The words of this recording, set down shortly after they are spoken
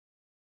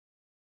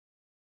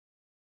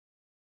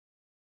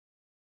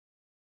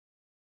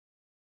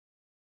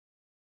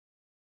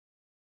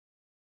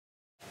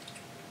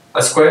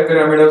A square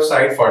pyramid of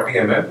side 40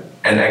 mm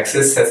and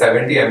axis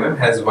 70 mm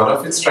has one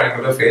of its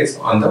triangular face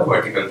on the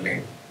vertical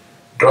plane.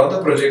 Draw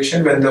the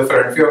projection when the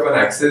front view of an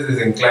axis is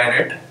inclined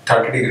at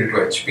 30 degree to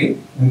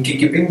HP,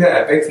 keeping the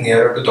apex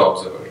nearer to the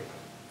observer.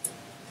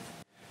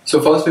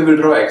 So first we will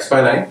draw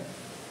XY line.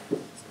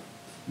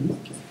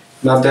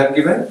 Now they have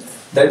given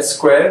that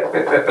square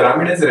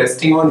pyramid is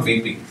resting on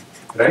VP,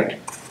 right?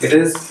 It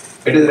is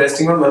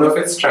resting on one of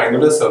its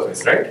triangular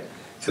surface, right?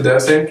 So they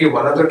have said that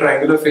one of the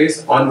triangular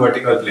face on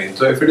vertical plane.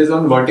 So if it is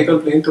on vertical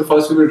plane, so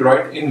first we will draw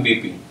it in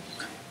VP.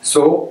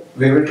 So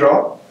we will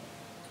draw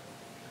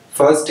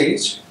first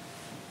stage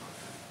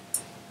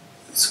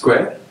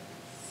square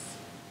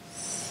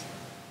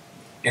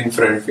in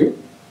front view.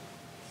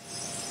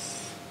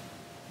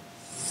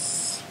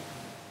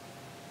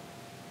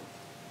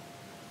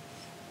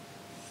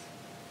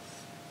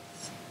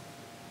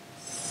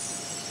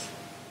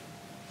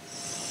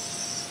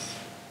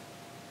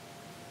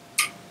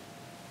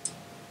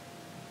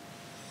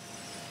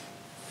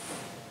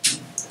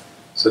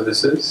 So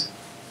this is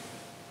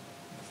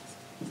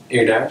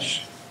A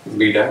dash,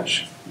 B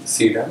dash,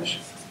 C dash,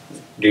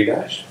 D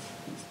dash,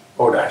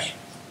 O dash,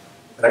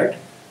 right?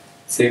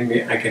 Same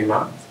way I can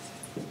mark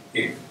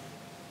A,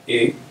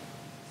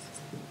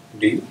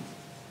 D,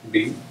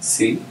 B,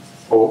 C,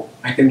 O.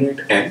 I can write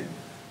N.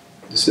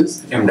 This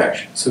is M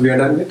dash. So we are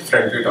done with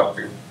front view, top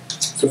view.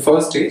 So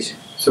first stage,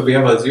 so we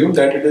have assumed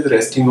that it is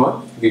resting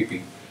on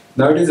VP.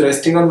 Now it is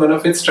resting on one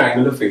of its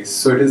triangular face.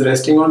 So it is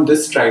resting on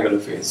this triangular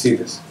face. See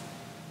this.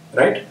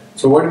 Right?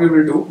 So what we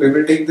will do, we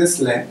will take this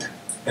length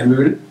and we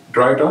will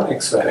draw it on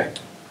XY line.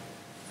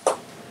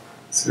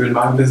 So we will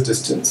mark this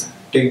distance.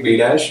 Take B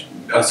dash,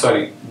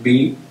 BCO.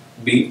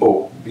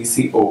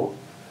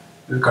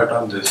 We will cut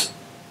on this.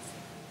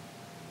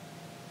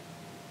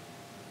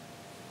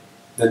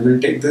 Then we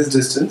will take this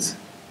distance,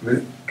 we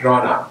will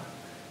draw an arc.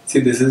 See,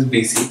 this is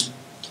BC.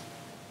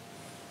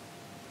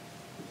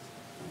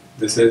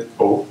 This is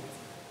O.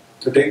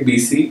 So take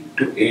BC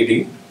to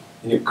AD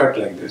and you cut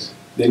like this.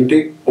 Then you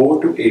take O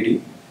to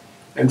AD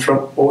and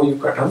from O you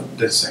cut on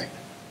this side.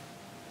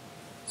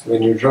 So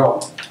when you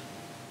draw,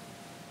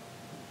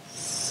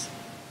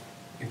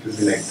 it will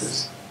be like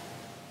this.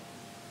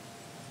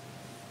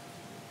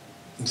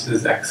 This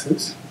is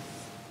axis.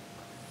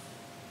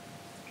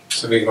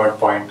 So we got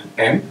point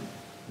M.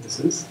 This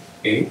is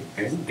A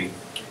and D.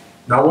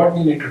 Now what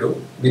we need to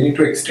do, we need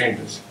to extend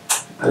this.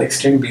 I'll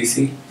extend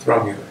BC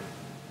from here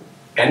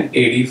and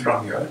AD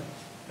from here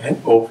and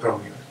O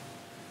from here.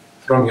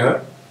 From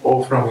here,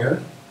 O from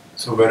here,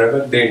 so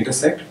wherever they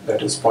intersect,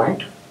 that is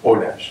point O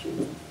dash.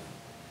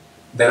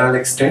 Then I'll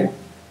extend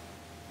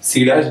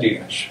C dash D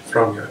dash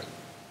from here,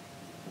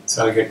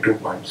 so I'll get 2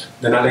 points.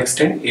 Then I'll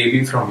extend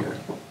AB from here,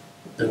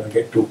 then I'll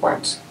get 2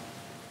 points.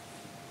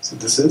 So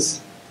this is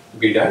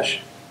B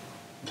dash,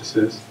 this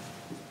is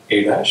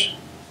A dash,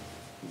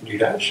 D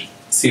dash,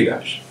 C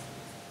dash.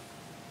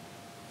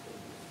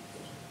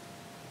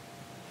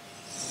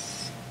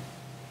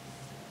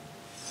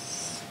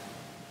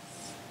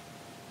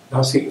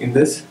 Now see, in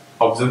this,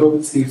 observer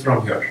will see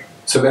from here.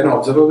 So when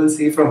observer will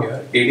see from here,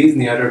 AD is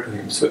nearer to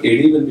him. So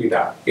AD will be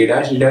dark. A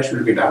dash, D dash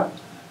will be dark.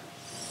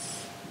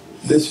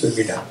 This will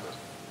be dark.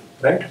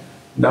 Right?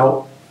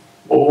 Now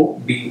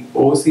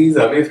OC is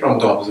away from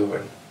the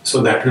observer.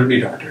 So that will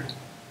be dotted.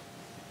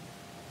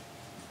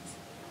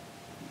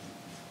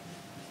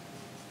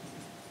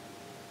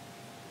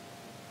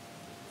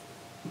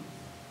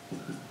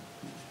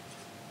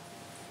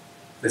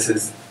 This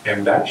is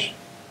M dash.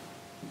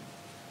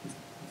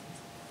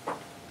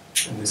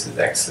 And this is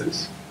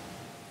axis.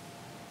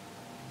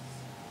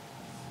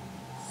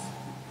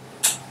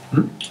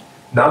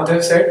 Now they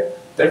have said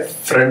that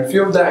front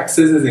view of the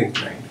axis is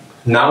inclined.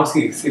 Now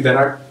see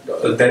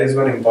there is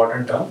one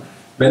important term.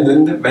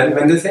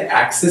 When they say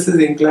axis is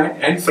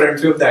inclined and front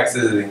view of the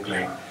axis is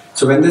inclined.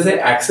 So when they say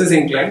axis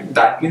inclined,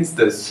 that means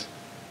this.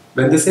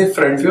 When they say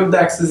front view of the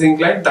axis is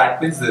inclined,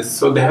 that means this.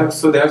 So they have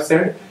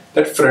said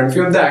that front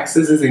view of the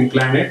axis is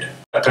inclined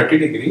at 30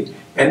 degree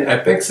and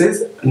apex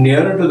is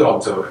nearer to the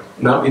observer.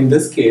 Now in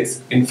this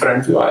case, in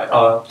front view,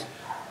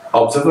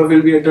 observer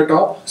will be at the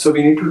top, so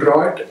we need to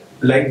draw it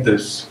like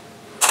this.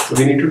 So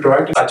we need to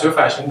draw it in such a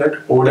fashion that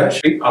O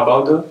dash be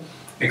above the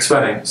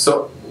XY line.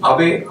 So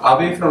away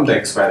from the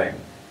XY line,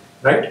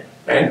 right?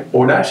 And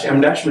O dash,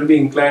 M dash will be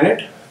inclined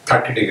at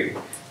 30 degree.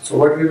 So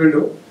what we will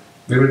do,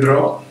 we will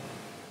draw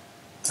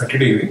 30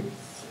 degree.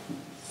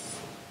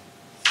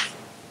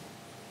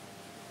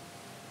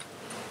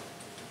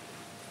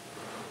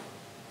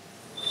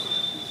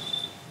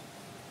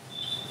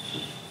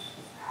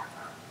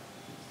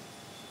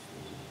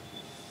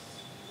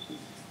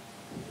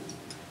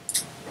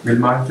 We'll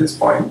mark this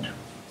point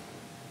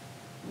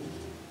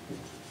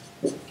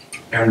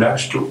M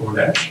dash to O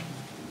dash.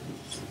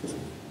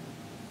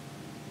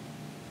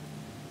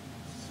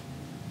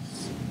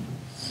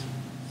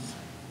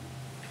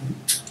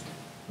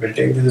 We'll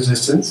take this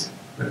distance,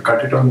 we'll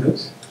cut it on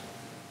this.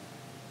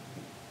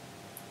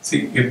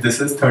 See, if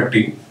this is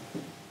 30,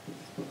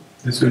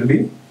 this will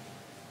be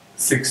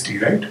 60,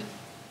 right?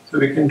 So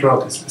we can draw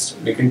this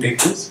distance. We can take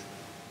this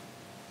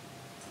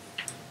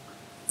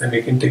then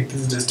we can take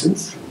this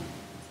distance.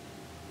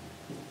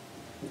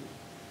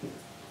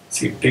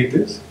 See, take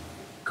this,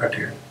 cut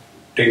here.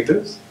 Take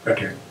this, cut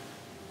here.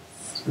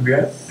 So we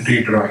are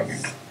redrawing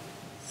it.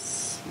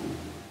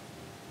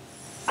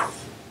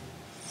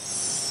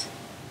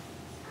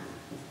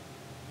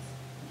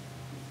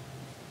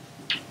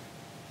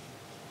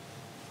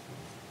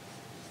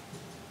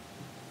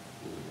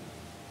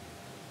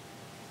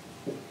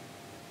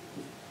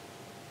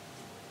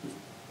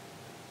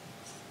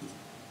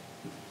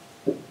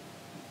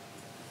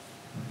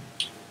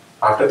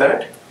 After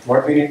that,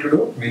 what we need to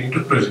do? We need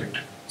to project.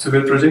 So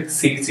we'll project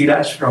C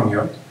dash from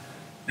here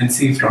and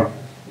C from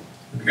here.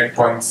 We get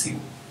point C.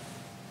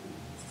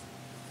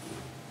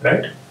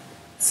 Right?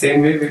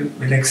 Same way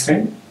we'll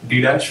extend D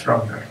dash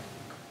from here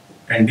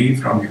and D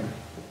from here.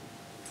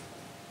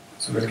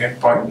 So we'll get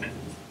point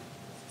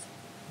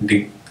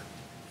D.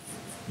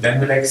 Then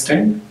we'll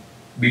extend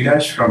B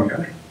dash from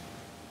here,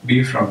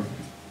 B from here.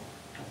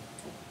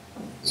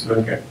 So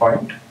we'll get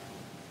point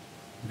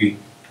B.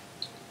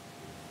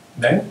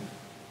 Then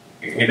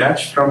A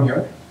dash from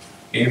here,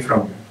 A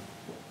from here.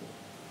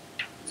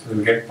 So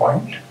we'll get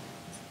point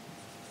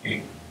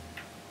A.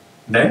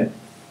 Then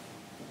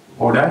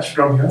O dash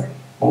from here,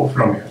 O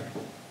from here.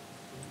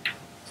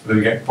 So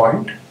we'll get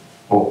point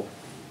O.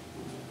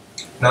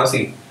 Now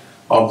see,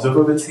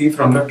 observer will see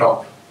from the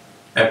top.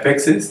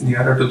 Apex is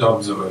nearer to the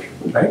observer,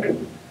 right?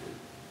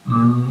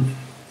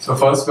 So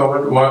first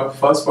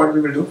what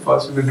we will do?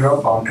 First we will draw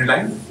a boundary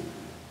line.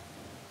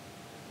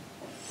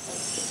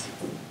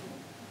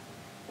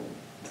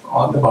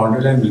 On the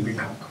boundary line will be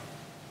dark.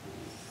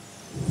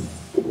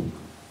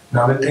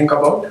 Now we'll think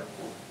about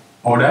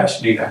O dash,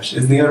 D dash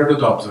is nearer to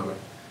the observer.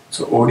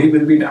 So OD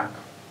will be dark.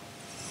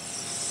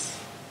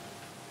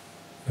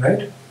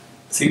 Right?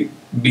 See,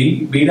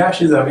 B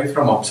dash is away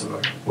from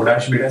observer. O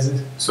dash, B dash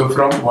is, so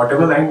from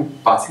whatever line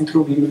passing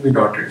through B will be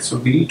dotted. So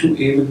B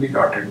to A will be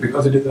dotted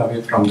because it is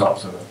away from the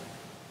observer.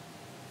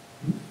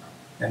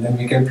 And then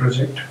we can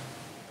project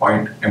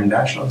point M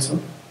dash also.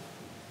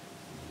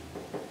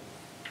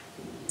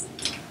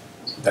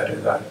 So that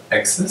is our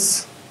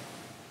axis.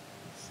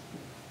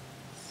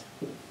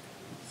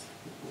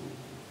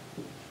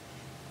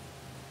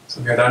 So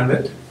we are done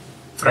with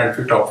front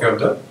view, top view of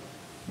the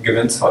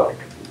given solid.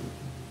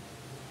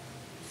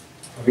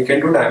 We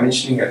can do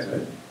dimensioning as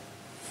well.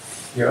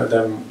 Here are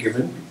them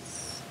given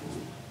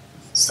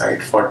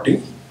side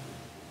 40,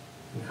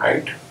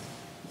 height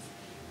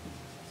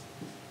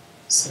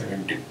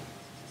 70.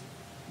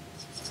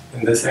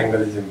 And this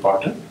angle is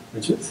important,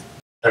 which is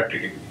 30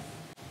 degree.